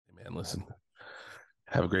Man, listen,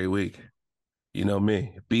 have a great week. You know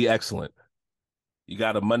me, be excellent. You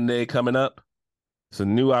got a Monday coming up. It's a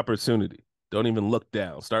new opportunity. Don't even look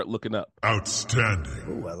down. Start looking up.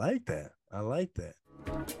 Outstanding. Oh, I like that. I like that.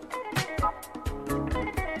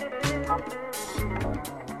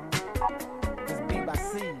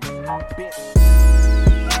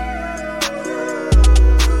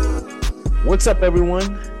 What's up,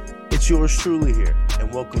 everyone? It's yours truly here,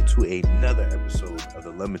 and welcome to another episode of the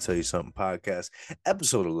Let Me Tell You Something podcast,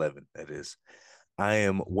 episode 11, that is. I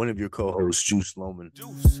am one of your co-hosts, Juice Loman.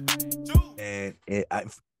 And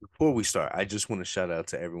before we start, I just want to shout out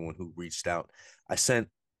to everyone who reached out. I sent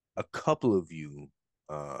a couple of you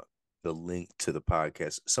the link to the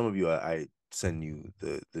podcast. Some of you, I send you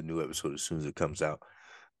the new episode as soon as it comes out.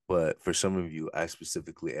 But for some of you, I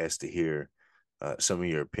specifically asked to hear some of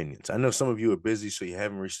your opinions. I know some of you are busy, so you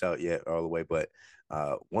haven't reached out yet all the way, but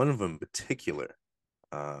one of them in particular,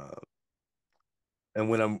 and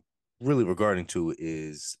what I'm really regarding to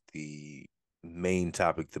is the main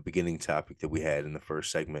topic, the beginning topic that we had in the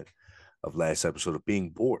first segment of last episode of being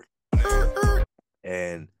bored.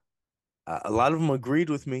 And a lot of them agreed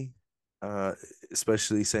with me,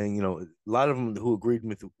 especially saying, a lot of them who agreed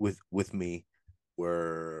with me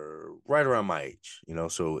were right around my age,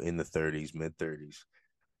 so in the 30s, mid 30s,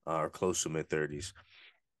 or close to mid 30s.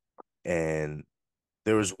 And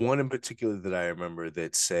there was one in particular that I remember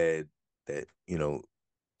that said that,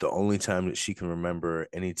 the only time that she can remember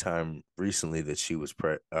any time recently that she was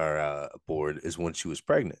bored is when she was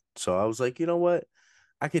pregnant. So I was like, you know what?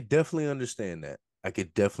 I could definitely understand that. I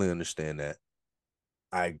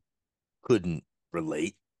couldn't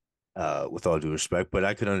relate, with all due respect, but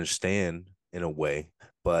I could understand in a way.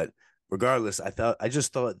 But regardless, I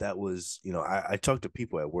just thought that was, I talked to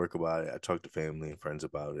people at work about it. I talked to family and friends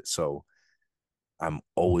about it. So I'm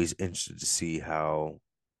always interested to see how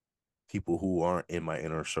people who aren't in my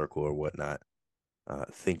inner circle or whatnot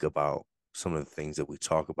think about some of the things that we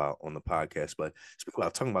talk about on the podcast. But speaking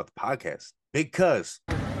about talking about the podcast, Big Cuz,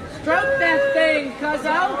 stroke that thing,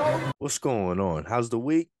 cuzzo. what's going on? How's the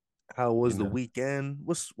week? How was the know. weekend?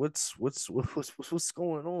 What's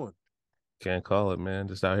going on? Can't call it, man.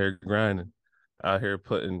 Just out here grinding, out here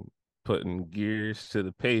putting gears to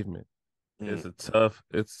the pavement. It's a tough.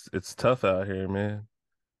 It's tough out here, man.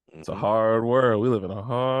 It's a hard world. We live in a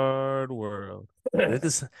hard world. But at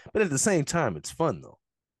the same time, it's fun though,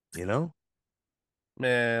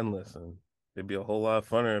 Man, listen. It'd be a whole lot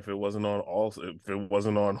funner if it wasn't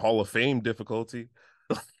on Hall of Fame difficulty.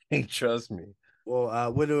 Trust me.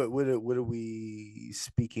 Well, what are we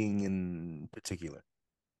speaking in particular?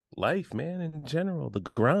 Life, man, in general, the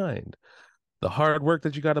grind, the hard work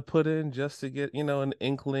that you got to put in just to get, an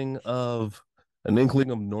inkling of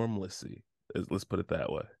normalcy. Let's put it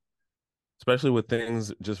that way. Especially with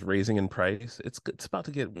things just raising in price, it's about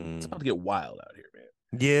to get wild out here, man.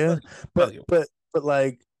 Yeah, but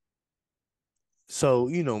like, so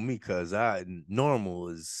me, cuz normal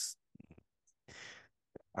is,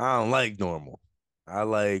 I don't like normal. I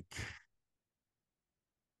like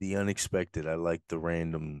the unexpected. I like the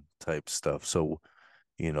random type stuff. So,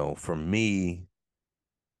 for me,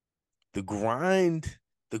 the grind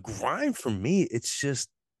for me,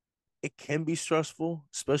 it can be stressful,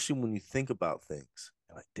 especially when you think about things.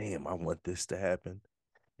 Like, damn, I want this to happen.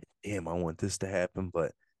 Damn, I want this to happen.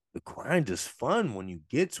 But the grind is fun when you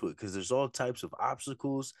get to it because there's all types of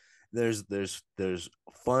obstacles. There's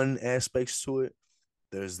fun aspects to it.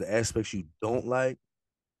 There's the aspects you don't like.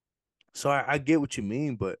 So I get what you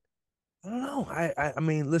mean, but I don't know. I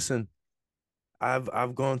mean, listen,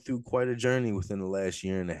 I've gone through quite a journey within the last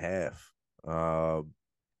year and a half.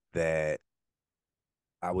 That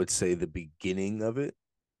I would say the beginning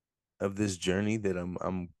of this journey that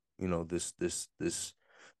I'm this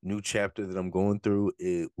new chapter that I'm going through,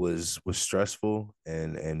 it was stressful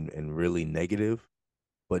and really negative.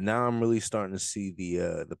 But now I'm really starting to see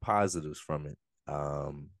the positives from it.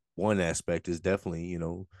 One aspect is definitely,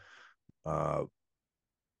 uh,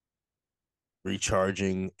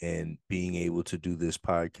 recharging and being able to do this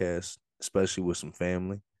podcast, especially with some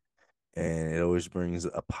family. And it always brings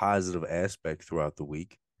a positive aspect throughout the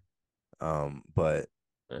week. But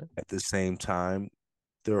at the same time,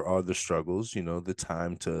 there are the struggles,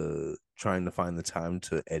 trying to find the time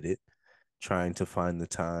to edit, trying to find the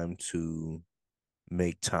time to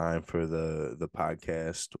make time for the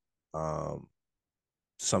podcast.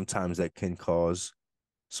 Sometimes that can cause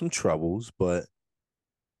some troubles, but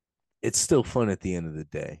it's still fun at the end of the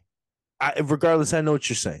day. Regardless, I know what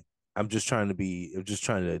you're saying. I'm just trying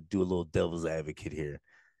to do a little devil's advocate here.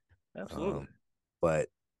 Absolutely. But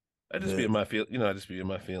I just be in my feel, I just be in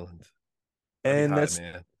my feelings. And high, that's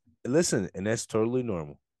man. listen, and that's totally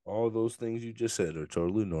normal. All those things you just said are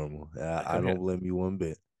totally normal. I I come here. don't blame you one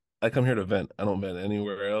bit. I come here to vent. I don't vent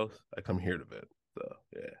anywhere else. I come here to vent. So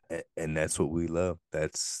yeah. And that's what we love.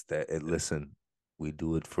 That's that. And listen, we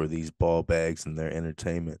do it for these ball bags and their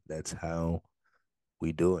entertainment. That's how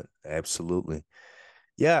we do it. Absolutely.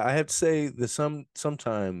 Yeah, I have to say that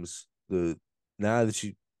sometimes the now that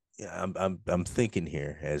you yeah, I'm thinking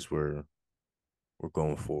here as we're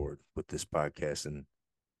going forward with this podcast. And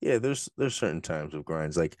yeah, there's certain times of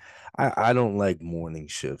grinds. Like I don't like morning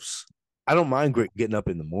shifts. I don't mind getting up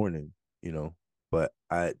in the morning, you know, but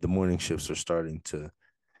I the morning shifts are starting to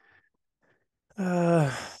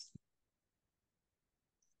uh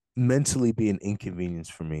mentally be an inconvenience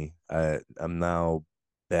for me. I'm now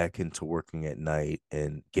back into working at night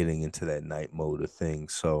and getting into that night mode of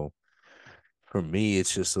things. So for me,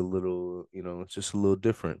 it's just a little, it's just a little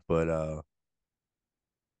different. But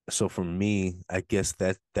so for me, I guess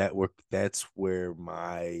that's where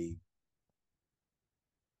my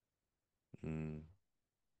mm,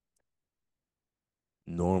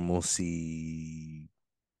 normalcy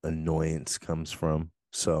annoyance comes from.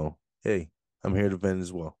 So hey, I'm here to vent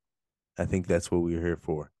as well. I think that's what we're here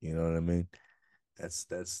for. You know what I mean? That's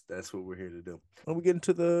what we're here to do. Well, we get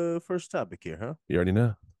into the first topic here, huh? You already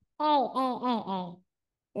know. Hey.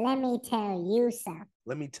 Let me tell you something.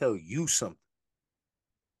 Let me tell you something.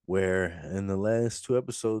 Where in the last two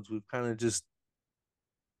episodes we've kind of just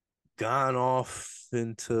gone off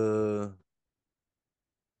into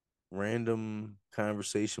random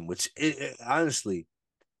conversation, which it honestly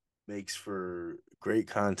makes for great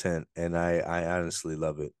content, and I honestly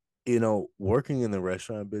love it. Working in the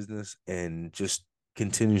restaurant business and just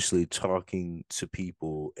continuously talking to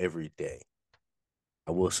people every day.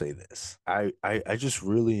 I will say this. I just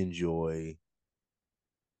really enjoy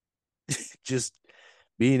just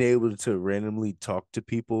being able to randomly talk to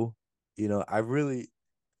people. I really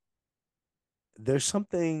there's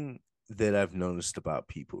something that I've noticed about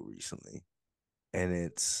people recently, and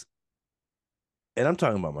and I'm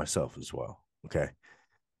talking about myself as well. Okay.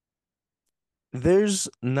 There's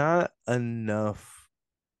not enough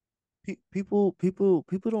people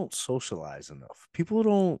don't socialize enough. People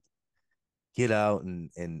don't get out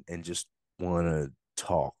and just want to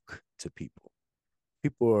talk to people.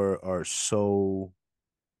 People are so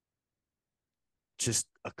just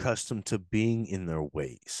accustomed to being in their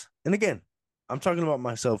ways. And again, I'm talking about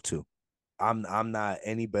myself too. I'm not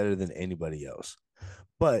any better than anybody else.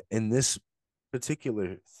 But in this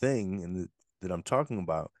particular thing that I'm talking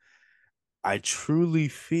about, I truly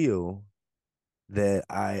feel that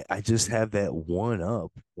I just have that one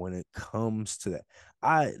up when it comes to that.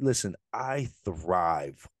 I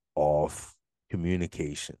thrive off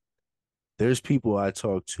communication. There's people I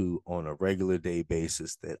talk to on a regular day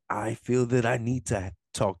basis that I feel that I need to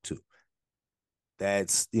talk to.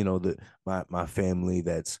 That's my family,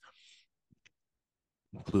 that's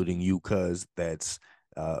including you, cuz that's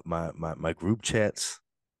my group chats.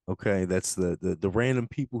 Okay, that's the random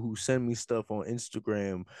people who send me stuff on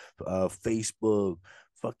Instagram, Facebook,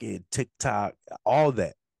 fucking TikTok, all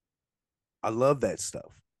that. I love that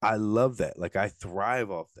stuff. I love that. Like I thrive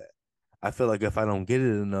off that. I feel like if I don't get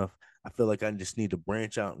it enough, I feel like I just need to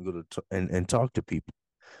branch out and go and talk to people.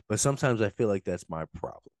 But sometimes I feel like that's my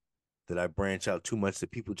problem, that I branch out too much,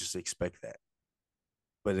 that people just expect that.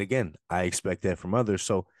 But again, I expect that from others.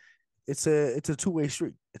 So it's a two-way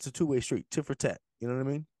street. It's a two-way street, tit for tat. You know what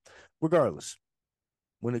I mean? Regardless,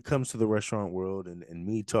 when it comes to the restaurant world and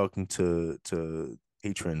me talking to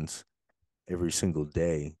patrons every single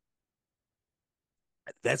day,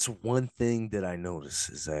 that's one thing that I notice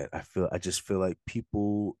is that I just feel like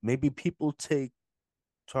people take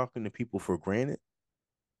talking to people for granted.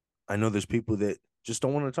 I know there's people that just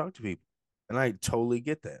don't want to talk to people, and I totally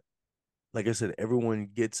get that. Like I said, everyone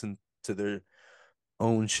gets into their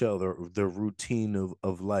own shell, their routine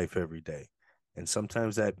of life every day. And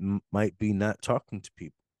sometimes that might be not talking to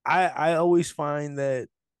people. I always find that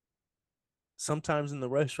sometimes in the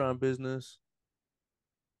restaurant business,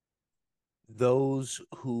 those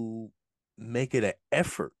who make it an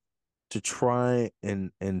effort to try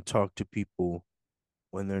and talk to people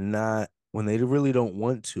when they really don't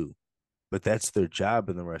want to, but that's their job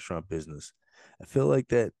in the restaurant business. I feel like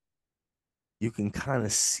that you can kind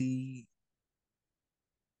of see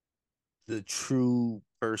the true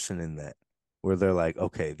person in that, where they're like,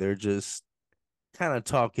 okay, they're just kind of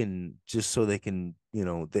talking just so they can,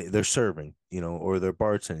 they're serving, or they're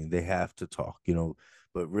bartending. They have to talk,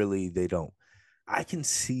 but really they don't. I can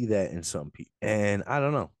see that in some people. And I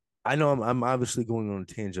don't know. I know I'm obviously going on a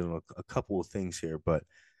tangent on a couple of things here, but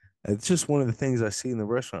it's just one of the things I see in the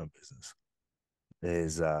restaurant business.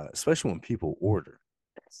 is especially when people order.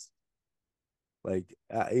 Like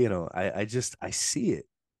I see it.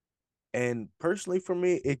 And personally for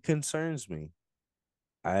me, it concerns me.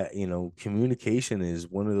 Communication is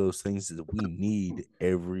one of those things that we need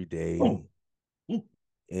every day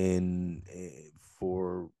in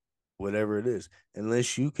for whatever it is.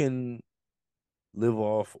 Unless you can live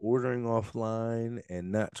off ordering offline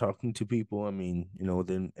and not talking to people, I mean,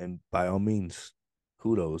 then and by all means,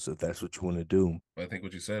 kudos if that's what you want to do. I think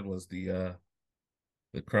what you said was the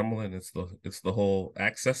Kremlin. It's the whole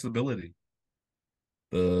accessibility,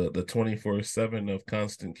 the 24/7 of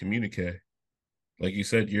constant communique. Like you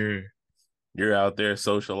said, you're out there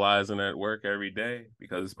socializing at work every day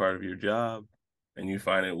because it's part of your job, and you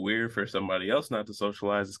find it weird for somebody else not to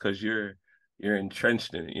socialize. It's because you're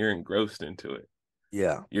entrenched in it, you're engrossed into it.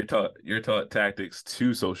 Yeah. You're taught tactics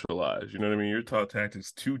to socialize. You know what I mean? You're taught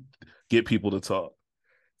tactics to get people to talk.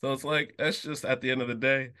 So it's like that's just at the end of the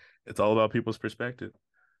day, it's all about people's perspective.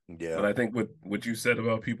 But Yeah. I think what you said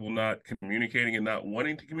about people not communicating and not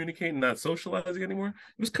wanting to communicate and not socializing anymore,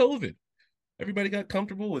 it was COVID. Everybody got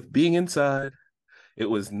comfortable with being inside. It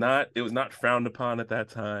was not frowned upon at that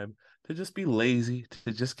time to just be lazy,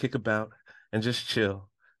 to just kick about and just chill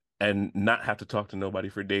and not have to talk to nobody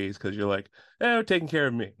for days because you're like, they're taking care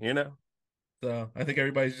of me, you know? So I think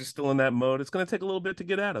everybody's just still in that mode. It's gonna take a little bit to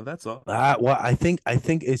get out of, that's all. Well, I think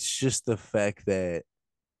it's just the fact that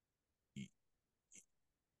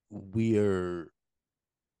we are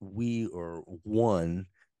we or one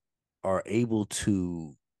are able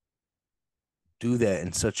to do that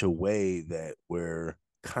in such a way that we're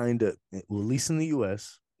kind of, well, at least in the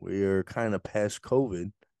US, we're kind of past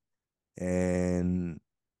COVID, and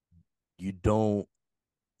you don't,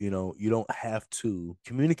 you don't have to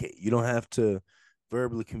communicate. You don't have to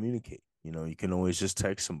verbally communicate. You can always just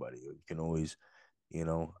text somebody, or you can always,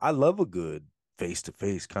 I love a good face to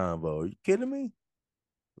face convo. Are you kidding me?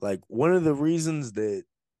 Like, one of the reasons that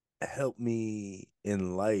helped me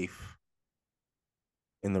in life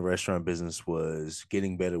in the restaurant business was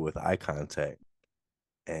getting better with eye contact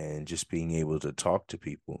and just being able to talk to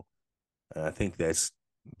people. And I think that's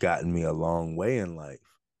gotten me a long way in life,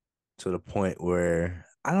 to the point where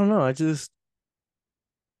I don't know.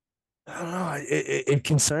 It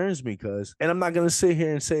concerns me, and I'm not gonna sit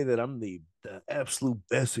here and say that I'm the absolute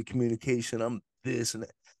best at communication. I'm this and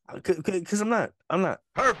that, because I'm not. I'm not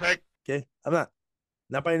perfect. Okay, I'm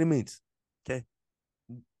not by any means. Okay,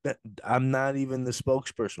 I'm not even the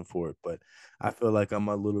spokesperson for it, but I feel like I'm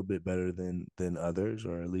a little bit better than others,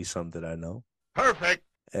 or at least some that I know. Perfect.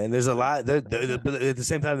 And there's a lot. But at the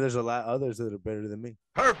same time, there's a lot of others that are better than me.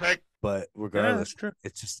 Perfect. But Yeah, that's regardless, true.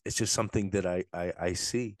 it's just something that I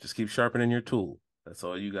see. Just keep sharpening your tool. That's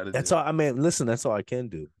all you gotta That's do. all. I mean, listen, that's all I can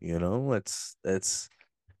do. Keep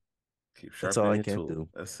That's all sharpening I your can tool. do.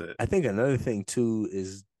 That's it. I think another thing too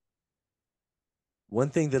is, one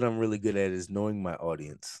thing that I'm really good at is knowing my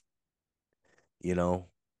audience. You know,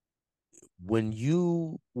 when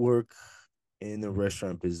you work in the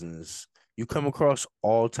restaurant business, you come across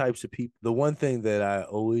all types of people. The one thing that I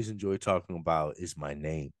always enjoy talking about is my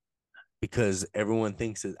name, because everyone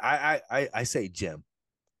thinks that I say Jim,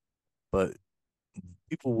 but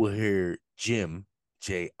people will hear Jim,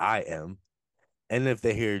 Jim, and if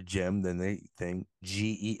they hear Gem, then they think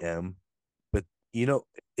Gem. But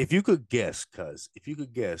if you could guess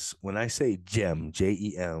when I say Gem,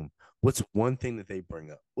 Gem, what's one thing that they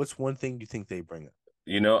bring up? What's one thing you think they bring up?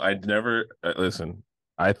 I'd never listen.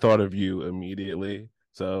 I thought of you immediately.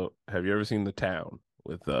 So, have you ever seen The Town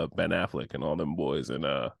with Ben Affleck and all them boys and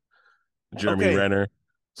Jeremy Okay, Renner? I'm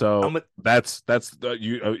So a, that's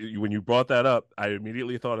when you brought that up, I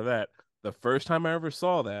immediately thought of that. The first time I ever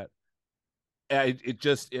saw that,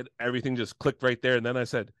 it everything just clicked right there, and then I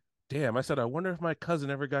said, "Damn!" I said, "I wonder if my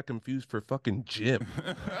cousin ever got confused for fucking Jim."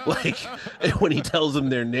 Like when he tells him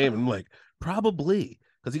their name, I'm like, probably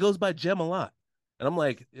because he goes by Jem a lot, and I'm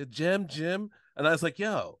like, Jim," and I was like,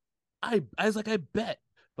 "Yo," I was like, I bet.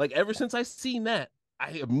 Like ever since I seen that,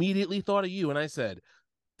 I immediately thought of you, and I said,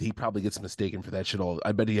 he probably gets mistaken for that shit all.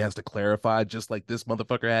 I bet he has to clarify just like this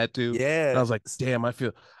motherfucker had to. And I yeah. was like, damn, I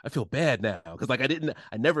feel bad now because like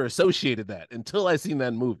I never associated that until I seen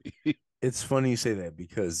that movie. It's funny you say that,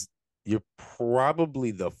 because you're probably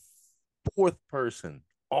the fourth person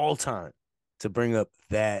all time to bring up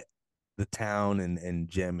the town and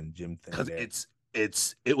Jim thing Because there.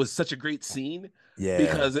 it was such a great scene Yeah,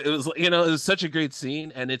 because it was such a great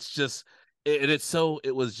scene and it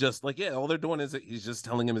was just like, yeah, all they're doing is he's just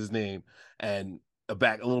telling him his name and a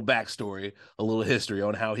little backstory, a little history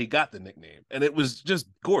on how he got the nickname, and it was just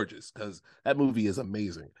gorgeous because that movie is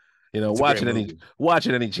amazing. it's a Watch great it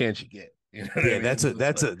movie. any chance you get. You know what Yeah, I mean? that's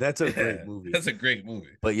a great Yeah, movie. that's a great movie.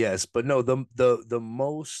 But yes, but no, the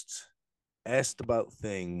most asked about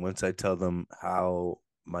thing once I tell them how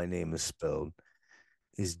my name is spelled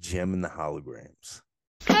is Gem and the Holograms.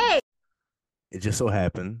 It just so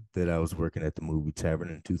happened that I was working at the movie tavern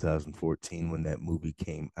in 2014 when that movie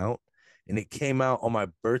came out. And it came out on my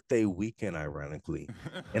birthday weekend, ironically.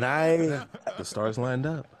 And The stars lined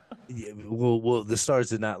up. yeah, the stars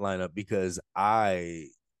did not line up because I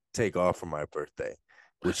take off for my birthday,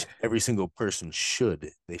 which every single person should.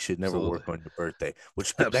 They should never Absolutely. work on your birthday,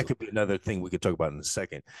 that could Absolutely. be another thing we could talk about in a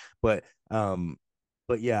second. But um,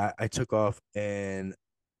 but yeah, I took off and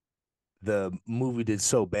the movie did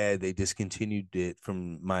so bad they discontinued it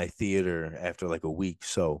from my theater after like a week.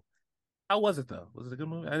 So How was it though? Was it a good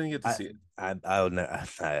movie? I didn't get to I see it. I'll never,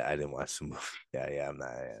 I didn't watch the movie. Yeah, I'm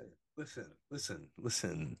not.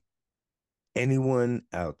 Listen. Anyone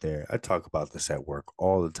out there, I talk about this at work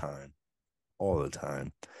all the time, all the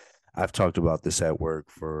time. I've talked about this at work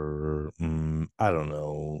for I don't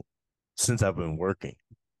know, since I've been working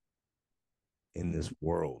in this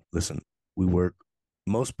world. Listen, we work.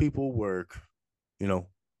 Most people work, you know,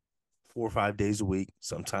 4 or 5 days a week,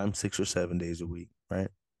 sometimes 6 or 7 days a week, right?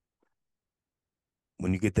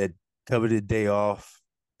 When you get that coveted day off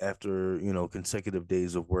after, consecutive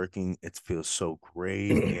days of working, it feels so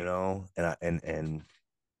great, and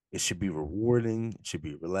it should be rewarding, it should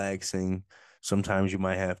be relaxing. Sometimes you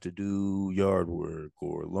might have to do yard work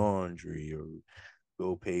or laundry or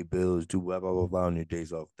go pay bills, do blah blah blah blah on your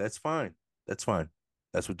days off. That's fine. That's fine.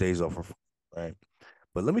 That's what days off are for, right?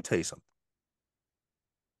 But let me tell you something.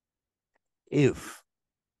 If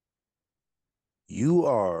you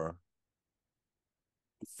are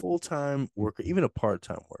a full-time worker, even a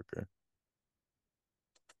part-time worker,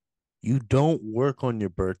 you don't work on your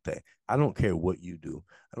birthday. I don't care what you do.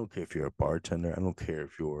 I don't care if you're a bartender. I don't care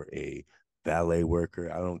if you're a valet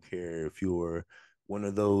worker. I don't care if you're one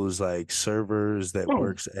of those like servers that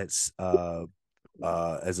works at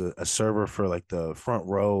as a server for like the front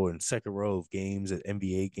row and second row of games at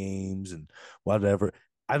NBA games and whatever.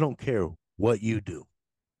 I don't care what you do.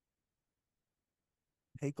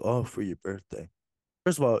 Take off for your birthday.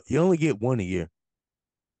 First of all, you only get one a year.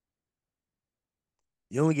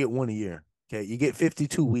 You only get one a year. Okay. You get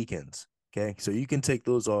 52 weekends. Okay. So you can take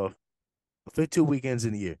those off 52 weekends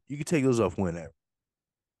in a year. You can take those off whenever.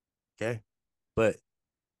 Okay. But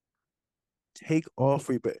take off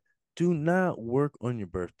for your birthday. Do not work on your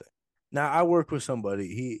birthday. Now I work with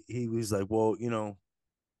somebody. He was like, well,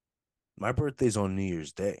 my birthday's on New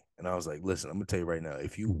Year's Day. And I was like, listen, I'm gonna tell you right now,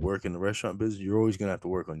 if you work in the restaurant business, you're always gonna have to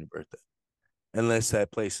work on your birthday. Unless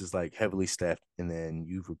that place is like heavily staffed and then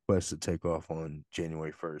you've requested to take off on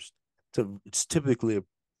January 1st. So it's typically a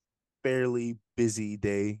fairly busy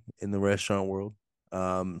day in the restaurant world.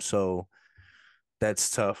 So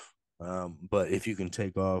that's tough. But if you can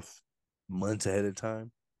take off months ahead of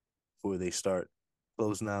time before they start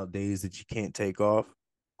closing out days that you can't take off,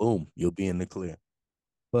 boom, you'll be in the clear.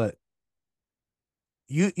 But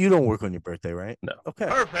you don't work on your birthday, right? No. Okay.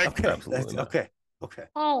 Perfect. Okay. Absolutely not. Okay. Okay.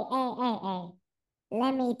 Hey.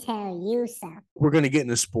 Let me tell you something. We're gonna get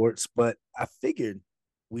into sports, but I figured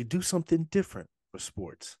we do something different for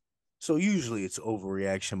sports. So usually it's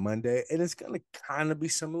overreaction Monday, and it's gonna kind of be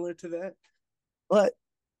similar to that. But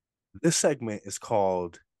this segment is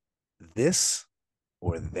called This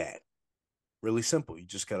or That. Really simple. You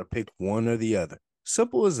just gotta pick one or the other.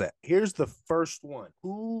 Simple as that. Here's the first one.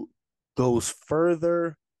 Who goes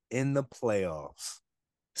further in the playoffs?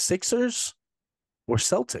 Sixers or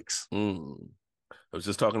Celtics? I was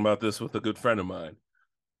just talking about this with a good friend of mine.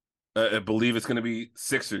 I believe it's going to be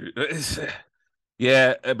Sixers.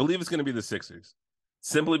 Yeah, I believe it's going to be the Sixers.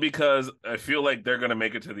 Simply because I feel like they're going to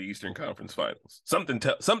make it to the Eastern Conference Finals. Something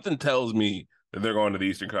tells me that they're going to the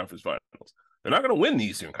Eastern Conference Finals. They're not going to win the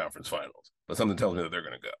Eastern Conference Finals, but something tells me that they're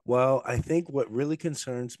going to go. Well, I think what really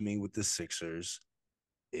concerns me with the Sixers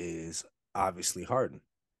is obviously Harden.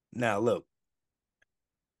 Now, look,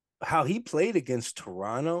 how he played against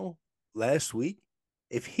Toronto last week,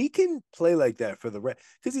 if he can play like that for the rest,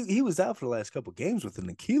 because he was out for the last couple games with an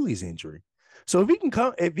Achilles injury. So if he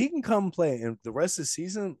can come play in the rest of the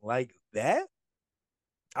season like that,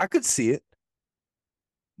 I could see it.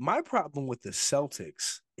 My problem with the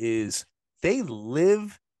Celtics is they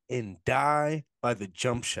live and die by the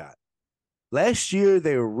jump shot. Last year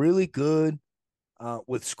they were really good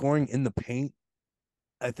with scoring in the paint.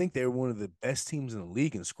 I think they're one of the best teams in the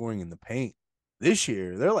league in scoring in the paint. This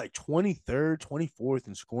year, they're like 23rd, 24th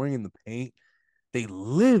in scoring in the paint. They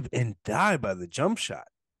live and die by the jump shot.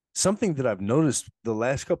 Something that I've noticed the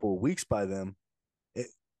last couple of weeks by them.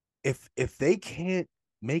 If they can't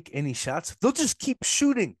make any shots. They'll just keep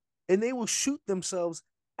shooting, and they will shoot themselves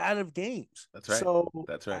out of games. That's right. So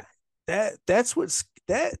That's right. That's what's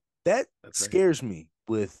that scares me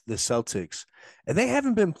with the Celtics, and they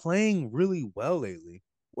haven't been playing really well lately.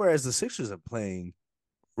 Whereas the Sixers are playing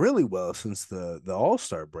really well since the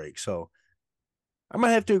All-Star break. So I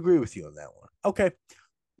might have to agree with you on that one. Okay.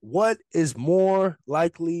 What is more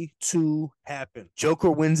likely to happen? Joker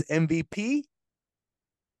wins MVP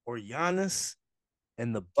or Giannis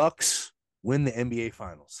and the Bucks win the NBA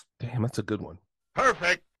Finals? Damn, that's a good one.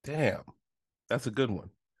 Perfect. Damn, that's a good one.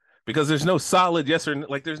 Because there's no solid yes or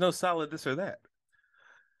like there's no solid this or that.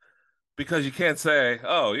 Because you can't say,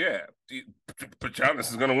 oh yeah, but Giannis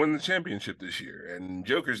is going to win the championship this year, and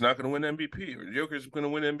Joker's not going to win MVP, or Joker's going to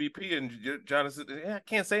win MVP, and Giannis. I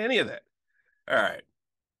can't say any of that. All right,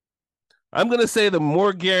 I'm going to say the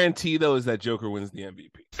more guarantee though is that Joker wins the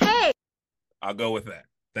MVP. Hey, I'll go with that.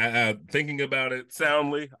 Thinking about it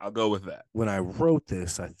soundly, I'll go with that. When I wrote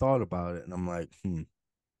this, I thought about it, and I'm like,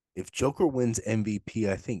 if Joker wins MVP,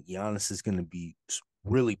 I think Giannis is going to be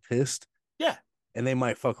really pissed. Yeah. And they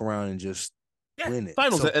might fuck around and just win it.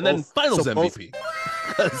 Finals, so and both, then finals so MVP.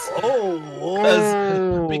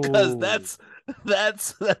 Because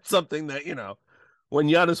that's something that, you know, when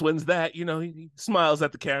Giannis wins that, you know, he smiles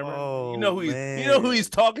at the camera. Oh, you know who he's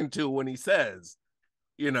talking to when he says,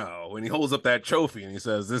 you know, when he holds up that trophy and he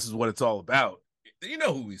says, "This is what it's all about." You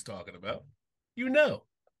know who he's talking about. You know.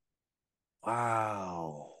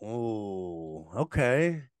 Wow. Oh,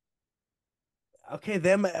 okay. Okay,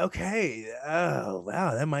 then okay. Oh,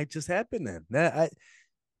 wow, that might just happen then.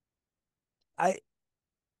 I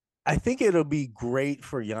think it'll be great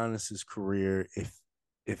for Giannis's career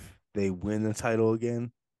if they win the title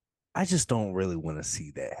again. I just don't really want to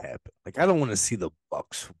see that happen. Like, I don't want to see the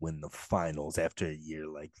Bucks win the finals after a year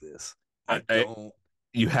like this. I don't.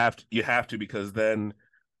 You have to because then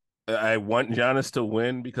I want Giannis to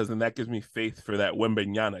win because then that gives me faith for that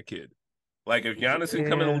Wembanyama kid. Like if Giannis can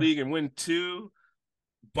come in the league and win two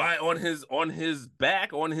on his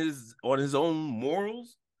back on his own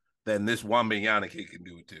morals, then this Wembanyama kid can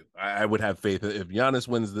do it too. I would have faith if Giannis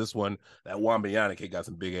wins this one, that Wembanyama kid got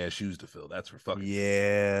some big ass shoes to fill. That's for fucking.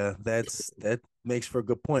 Yeah, that makes for a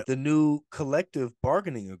good point. The new collective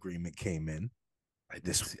bargaining agreement came in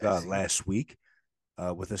last week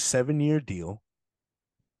with a 7-year deal.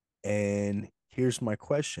 And here's my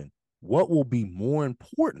question: what will be more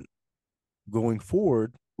important going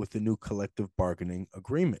forward with the new collective bargaining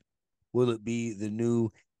agreement? Will it be the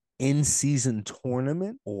new in-season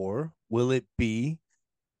tournament, or will it be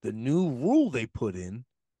the new rule they put in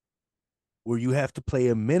where you have to play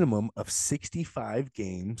a minimum of 65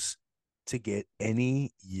 games to get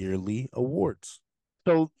any yearly awards?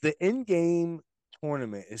 So the in-game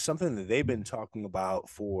tournament is something that they've been talking about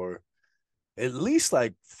for at least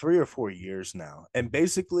like 3 or 4 years now. And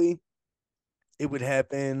basically it would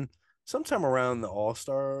happen sometime around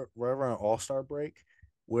right around All-Star break,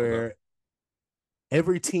 where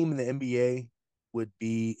every team in the NBA would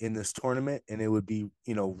be in this tournament, and it would be,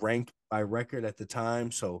 you know, ranked by record at the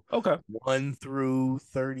time. So 1 through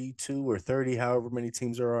 32 or 30, however many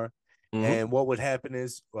teams there are. Mm-hmm. And what would happen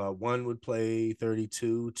is 1 would play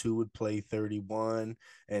 32, 2 would play 31,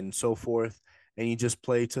 and so forth. And you just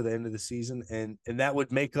play to the end of the season. And that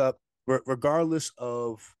would make up, regardless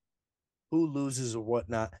of who loses or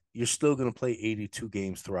whatnot, you're still going to play 82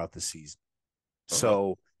 games throughout the season.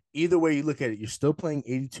 So either way you look at it, you're still playing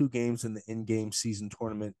 82 games in the in-game season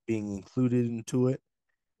tournament being included into it.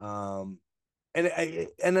 And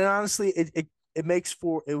then honestly, it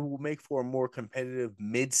will make for a more competitive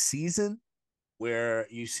mid-season where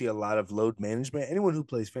you see a lot of load management. Anyone who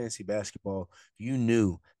plays fantasy basketball, you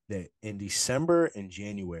knew that in December and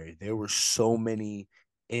January, there were so many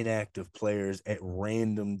inactive players at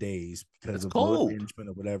random days because of load management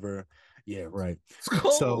or whatever. Yeah, right.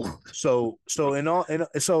 So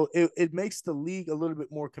it makes the league a little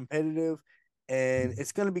bit more competitive, and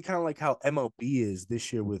it's going to be kind of like how MLB is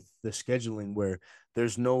this year with the scheduling, where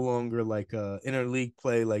there's no longer like interleague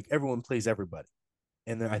play, like everyone plays everybody,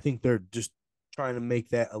 and I think they're just trying to make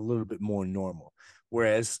that a little bit more normal.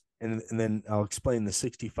 Whereas, and then I'll explain the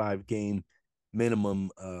 65 game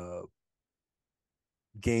minimum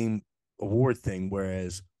game award thing,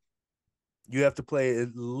 whereas you have to play at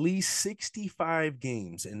least 65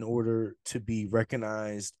 games in order to be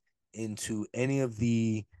recognized into any of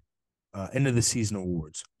the end of the season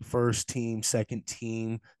awards. First team, second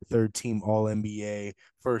team, third team All NBA,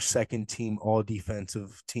 first, second team All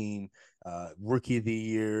Defensive Team, Rookie of the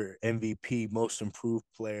Year, MVP, Most Improved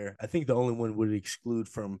Player. I think the only one would exclude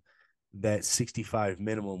from that 65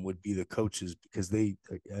 minimum would be the coaches because they're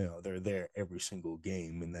there every single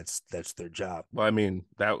game and that's their job. Well, I mean,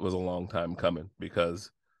 that was a long time coming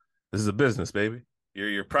because this is a business, baby.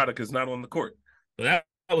 Your product is not on the court. So that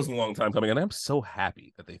was a long time coming, and I'm so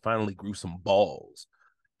happy that they finally grew some balls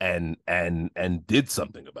and did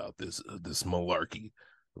something about this malarkey.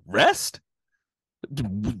 Rest,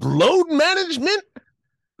 load management,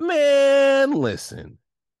 man. Listen,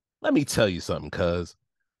 let me tell you something, cuz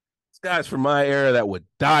guys from my era that would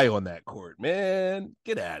die on that court, man.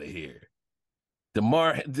 Get out of here.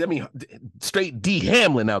 Straight D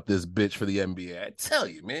Hamlin out this bitch for the NBA. I tell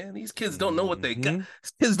you, man, these kids don't know what they got.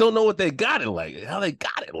 Kids don't know what they got it like. How they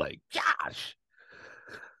got it like. Gosh.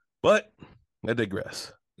 But I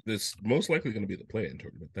digress. This most likely going to be the play-in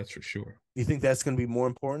tournament. That's for sure. You think that's going to be more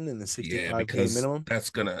important than the 65K minimum? That's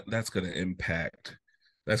gonna impact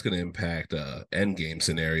end game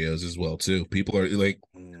scenarios as well too. People are like,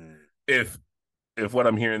 if what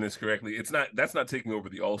I'm hearing this correctly, that's not taking over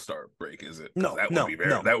the All-Star break, is it? No, that would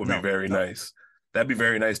be very nice. That'd be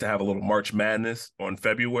very nice to have a little March Madness on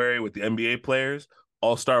February with the NBA players,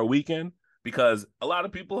 All-Star weekend, because a lot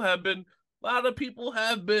of people have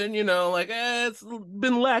been, you know, like, it's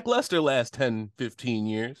been lackluster last 10, 15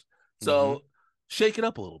 years. So shake it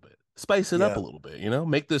up a little bit. Spice it up a little bit, you know,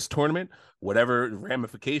 make this tournament, whatever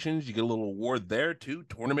ramifications, you get a little award there too.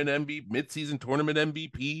 Tournament MVP, midseason tournament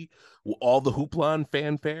MVP, all the hoopla and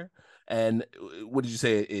fanfare. And what did you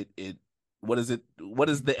say? What is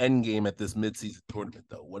the end game at this midseason tournament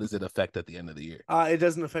though? What does it affect at the end of the year? It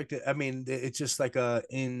doesn't affect it. I mean, it's just like a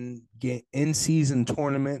in season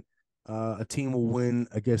tournament. A team will win,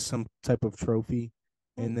 I guess, some type of trophy.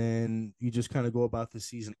 And then you just kind of go about the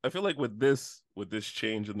season. I feel like with this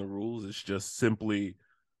change in the rules, it's just simply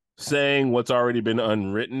saying what's already been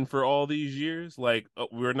unwritten for all these years. Like,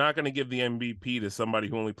 we're not going to give the MVP to somebody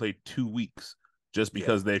who only played 2 weeks just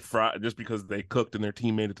because they cooked and their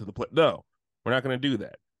team made it to the play. No, we're not going to do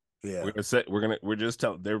that. Yeah, they're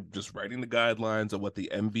just writing the guidelines of what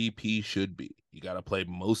the MVP should be. You got to play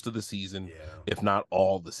most of the season, if not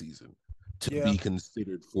all the season, to be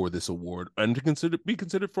considered for this award and to be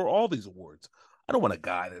considered for all these awards. I don't want a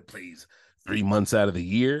guy that plays 3 months out of the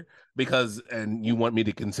year and you want me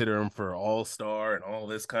to consider him for All-Star and all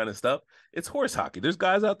this kind of stuff. It's horse hockey. There's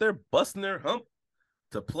guys out there busting their hump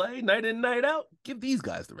to play night in, night out. Give these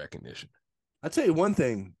guys the recognition. I'll tell you one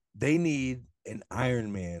thing. They need an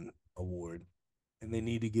Iron Man award. And they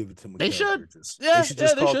need to give it to Mikal Bridges. Yeah, they should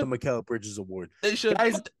just call it the Mikal Bridges Award. They should.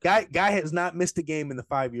 Guy has not missed a game in the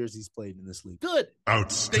 5 years he's played in this league. Good.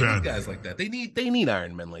 Outstanding. They need guys like that. They need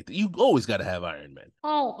Iron Men like that. You always got to have Iron Men. Hey.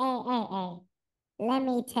 Let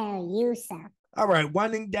me tell you something. All right,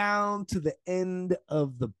 winding down to the end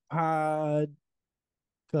of the pod.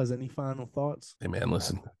 Cuz, any final thoughts? Hey, man,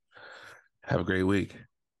 listen. Have a great week.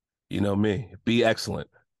 You know me. Be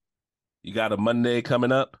excellent. You got a Monday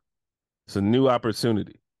coming up. It's a new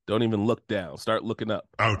opportunity. Don't even look down. Start looking up.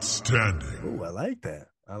 Outstanding. Oh, I like that.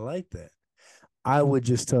 I would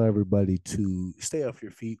just tell everybody to stay off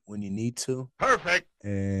your feet when you need to. Perfect.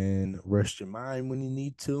 And rest your mind when you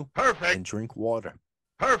need to. Perfect. And drink water.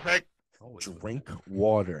 Perfect. Drink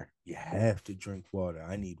water. You have to drink water.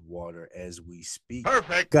 I need water as we speak.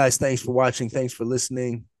 Perfect. Guys, thanks for watching. Thanks for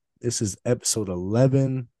listening. This is episode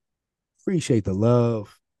 11. Appreciate the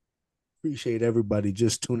love. Appreciate everybody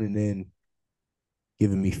just tuning in,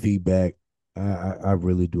 giving me feedback. I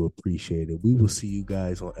really do appreciate it. We will see you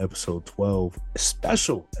guys on episode 12, a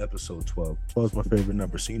special episode 12. 12 is my favorite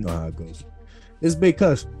number, so you know how it goes. It's Big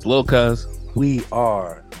Cuz. It's Lil Cuz. We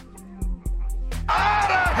are